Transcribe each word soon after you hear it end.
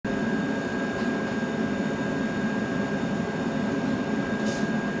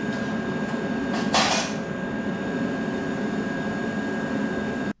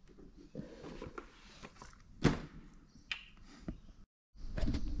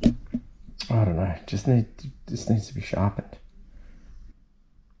I don't know, just needs to be sharpened.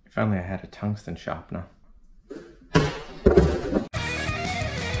 If only I had a tungsten sharpener.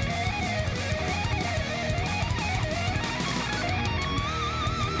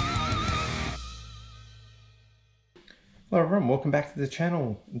 Hello everyone, welcome back to the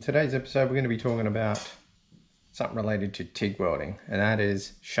channel. In today's episode we're going to be talking about something related to TIG welding, and that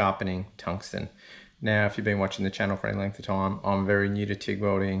is sharpening tungsten. Now if you've been watching the channel for any length of time, I'm very new to TIG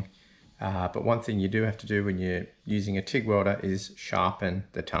welding, but one thing you do have to do when you're using a TIG welder is sharpen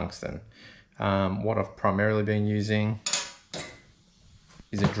the tungsten. What I've primarily been using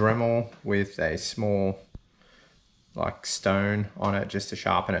is a Dremel with a small like stone on it just to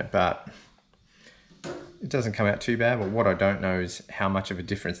sharpen it, but it doesn't come out too bad. But what I don't know is how much of a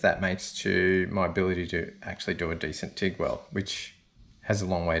difference that makes to my ability to actually do a decent TIG weld, which has a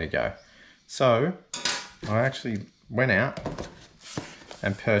long way to go. So I actually went out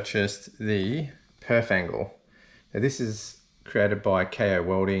and purchased the Perf Angle. Now this is created by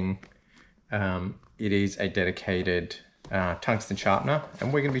KOWelding. It is a dedicated tungsten sharpener,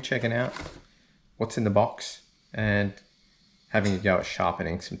 and we're going to be checking out what's in the box and having a go at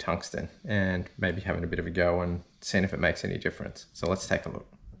sharpening some tungsten, and maybe having a bit of a go and seeing if it makes any difference. So let's take a look.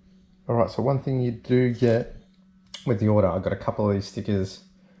 All right, so one thing you do get with the order, I've got a couple of these stickers.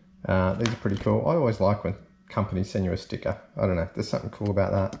 These are pretty cool. I always like when companies send you a sticker. I don't know, there's something cool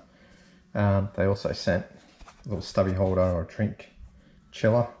about that. They also sent a little stubby holder or a drink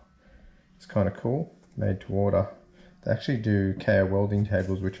chiller. It's kind of cool, made to order. They actually do KOWelding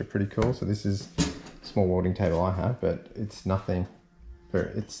tables, which are pretty cool. So this is small welding table I have, but it's nothing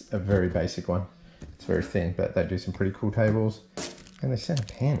it's a very basic one. It's very thin, but they do some pretty cool tables, and they sent a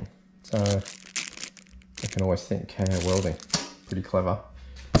pen, so I can always think KOWelding, pretty clever.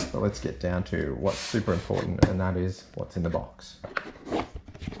 But let's get down to what's super important, and that is what's in the box.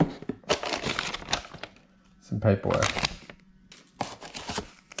 Some paperwork,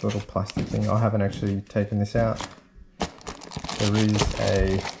 a little plastic thing. I haven't actually taken this out. There is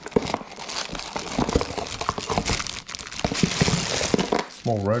a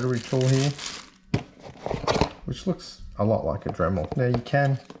small rotary tool here, which looks a lot like a Dremel. Now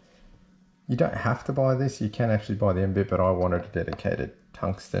you don't have to buy this, you can actually buy the end bit, but I wanted a dedicated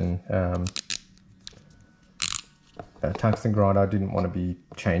tungsten tungsten grinder. I didn't want to be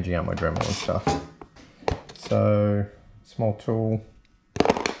changing out my Dremel and stuff. So small tool,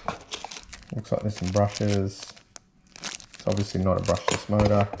 looks like there's some brushes. It's obviously not a brushless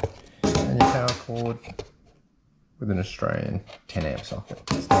motor, and your power cord with an Australian 10 amp socket,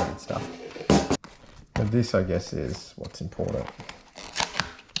 standard stuff. And this, I guess, is what's important.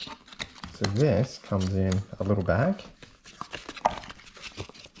 So this comes in a little bag.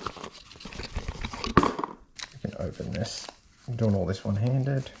 You can open this. I'm doing all this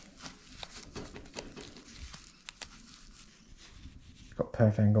one-handed. Got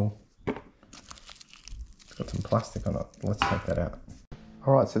Perf Angle. It's got some plastic on it. Let's take that out.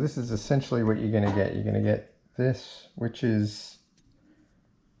 All right, so this is essentially what you're gonna get. You're gonna get this, which is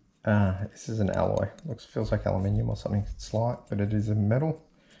this is an alloy. Feels like aluminium or something slight, but it is a metal.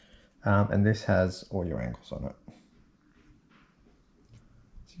 And this has all your angles on it.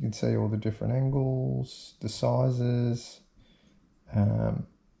 So you can see all the different angles, the sizes.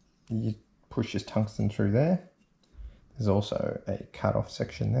 You push your tungsten through there. There's also a cut-off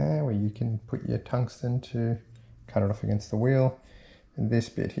section there where you can put your tungsten to cut it off against the wheel. And this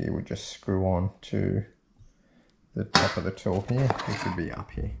bit here would just screw on to the top of the tool here, which would be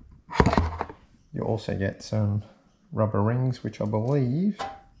up here. You also get some rubber rings, which I believe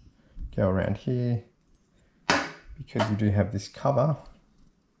go around here, because you do have this cover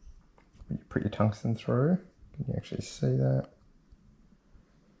where you put your tungsten through. Can you actually see that?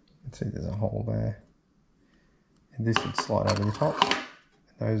 You can see there's a hole there. And this would slide over the top.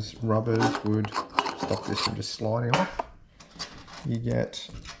 And those rubbers would stop this from just sliding off. You get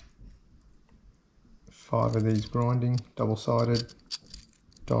 5 of these grinding double-sided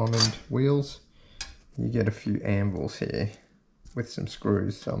diamond wheels. You get a few anvils here with some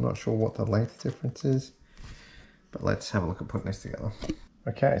screws, so I'm not sure what the length difference is, but let's have a look at putting this together.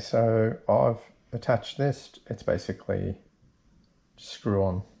 Okay, so I've attached this. It's basically screw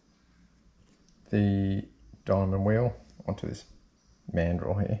on the diamond wheel onto this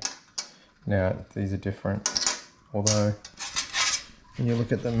mandrel here. Now these are different, although when you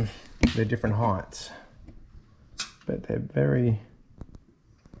look at them, they're different heights, but they're very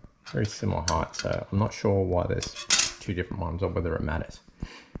similar heights, so I'm not sure why there's 2 different ones or whether it matters.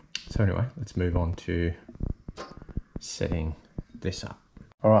 So anyway, let's move on to setting this up.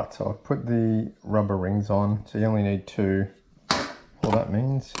 All right, so I've put the rubber rings on, so you only need 2. All that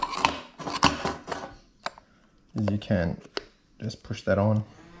means is you can just push that on.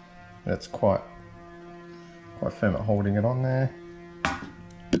 That's quite firm at holding it on there.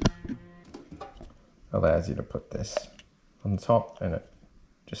 Allows you to put this on the top and it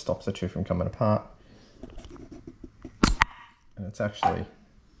just stops the two from coming apart. And it's actually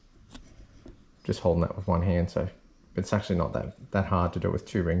just holding that with one hand, so it's actually not that hard to do with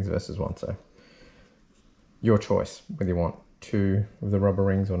 2 rings versus 1. So your choice whether you want 2 of the rubber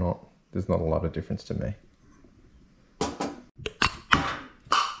rings or not. There's not a lot of difference to me.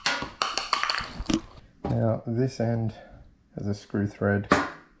 Now this end has a screw thread.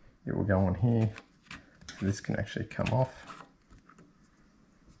 It will go on here. This can actually come off.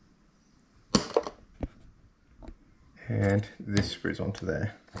 And this screws onto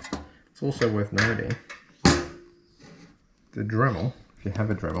there. It's also worth noting the Dremel, if you have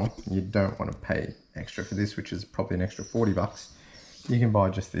a Dremel, you don't want to pay extra for this, which is probably an extra 40 bucks. You can buy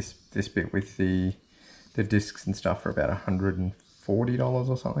just this bit with the discs and stuff for about $140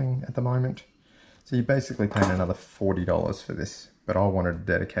 or something at the moment. So you're basically paying another $40 for this, but I wanted a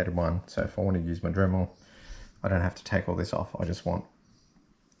dedicated one. So if I want to use my Dremel, I don't have to take all this off. I just want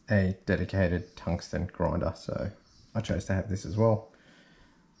a dedicated tungsten grinder. So I chose to have this as well.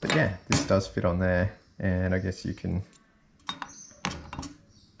 But yeah, this does fit on there. And I guess you can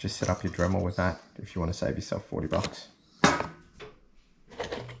just set up your Dremel with that if you want to save yourself 40 bucks.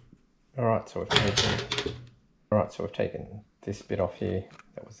 Alright, so we've taken this bit off here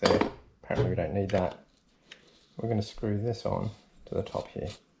that was there. Apparently we don't need that. We're going to screw this on to the top here.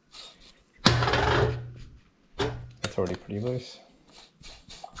 It's already pretty loose.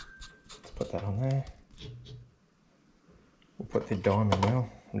 Let's put that on there. We'll put the diamond now.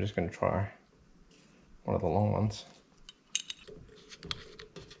 I'm just going to try one of the long ones.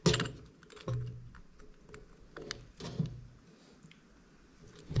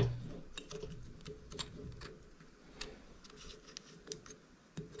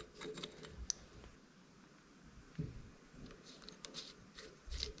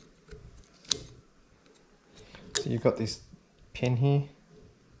 So you've got this pin here.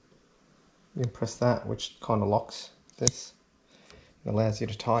 You can press that, which kind of locks this. It allows you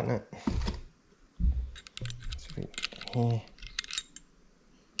to tighten it. So here.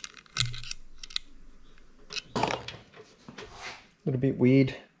 A little bit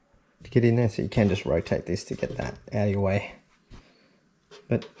weird to get in there, so you can just rotate this to get that out of your way.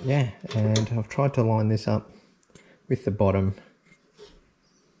 But yeah, and I've tried to line this up with the bottom.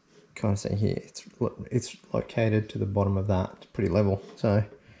 Kind of see here, it's located to the bottom of that. It's pretty level, so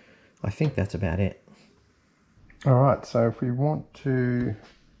I think that's about it. Alright, so if we want to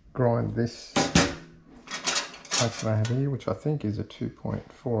grind this plate that I have here, which I think is a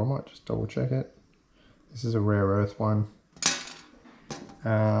 2.4, I might just double check it. This is a rare earth one.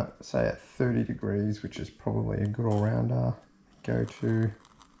 Say at 30 degrees, which is probably a good all-rounder. Go to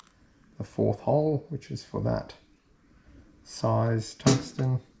the 4th hole, which is for that size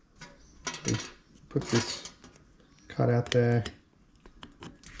tungsten. We put this cut out there,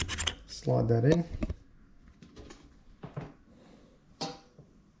 slide that in.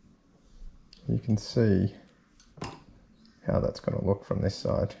 You can see how that's going to look from this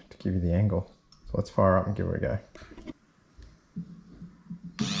side to give you the angle. So let's fire up and give it a go.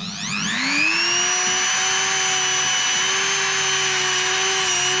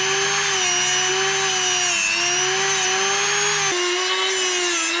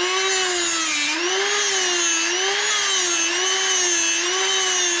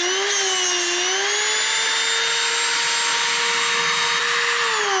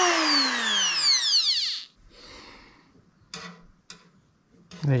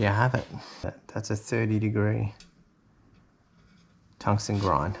 There you have it. That's a 30-degree tungsten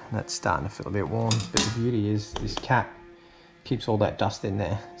grind. That's starting to feel a bit warm, but the beauty is this cap keeps all that dust in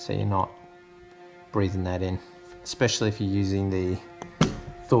there, so you're not breathing that in, especially if you're using the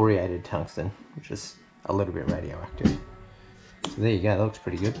thoriated tungsten, which is a little bit radioactive. So there you go, that looks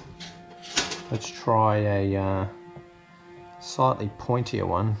pretty good. Let's try a slightly pointier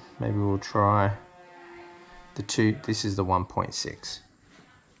one. Maybe we'll try the 2, this is the 1.6.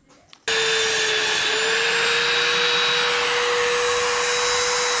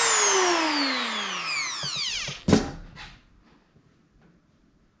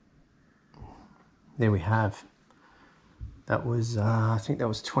 There we have. That was, I think that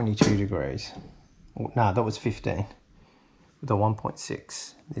was 22 degrees. No, that was 15 with the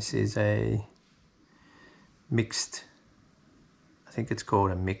 1.6. This is a mixed, I think it's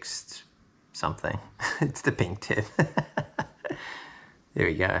called a mixed something. It's the pink tip. There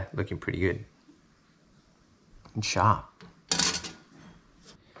we go, looking pretty good and sharp.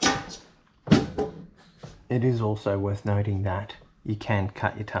 it is also worth noting that you can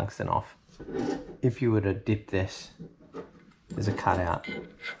cut your tungsten off. If you were to dip this, there's a cutout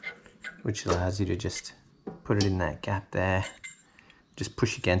which allows you to just put it in that gap there, just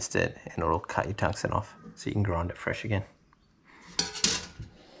push against it and it'll cut your tungsten off so you can grind it fresh again.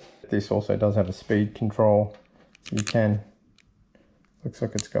 This also does have a speed control, so you can, looks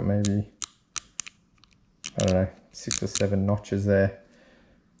like it's got maybe, I don't know, 6 or 7 notches there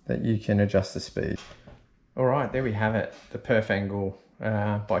that you can adjust the speed. All right, there we have it, the Perf Angle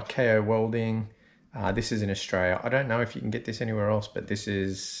by KOWelding. This is in Australia. I don't know if you can get this anywhere else, but this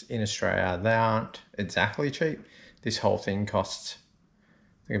is in Australia. They aren't exactly cheap. This whole thing costs,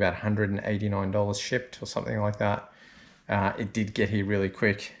 I think, about $189 shipped or something like that. It did get here really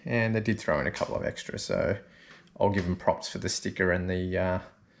quick, and they did throw in a couple of extras, so I'll give them props for the sticker and the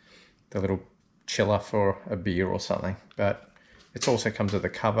little chiller for a beer or something. But it also comes with a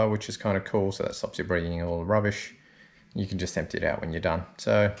cover, which is kind of cool, so that stops you bringing in all the rubbish. You can just empty it out when you're done.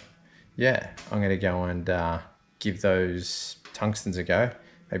 So yeah, I'm going to go and give those tungstens a go.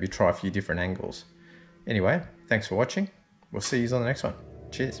 Maybe try a few different angles. Anyway, thanks for watching. We'll see you on the next one.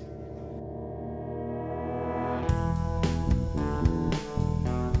 Cheers.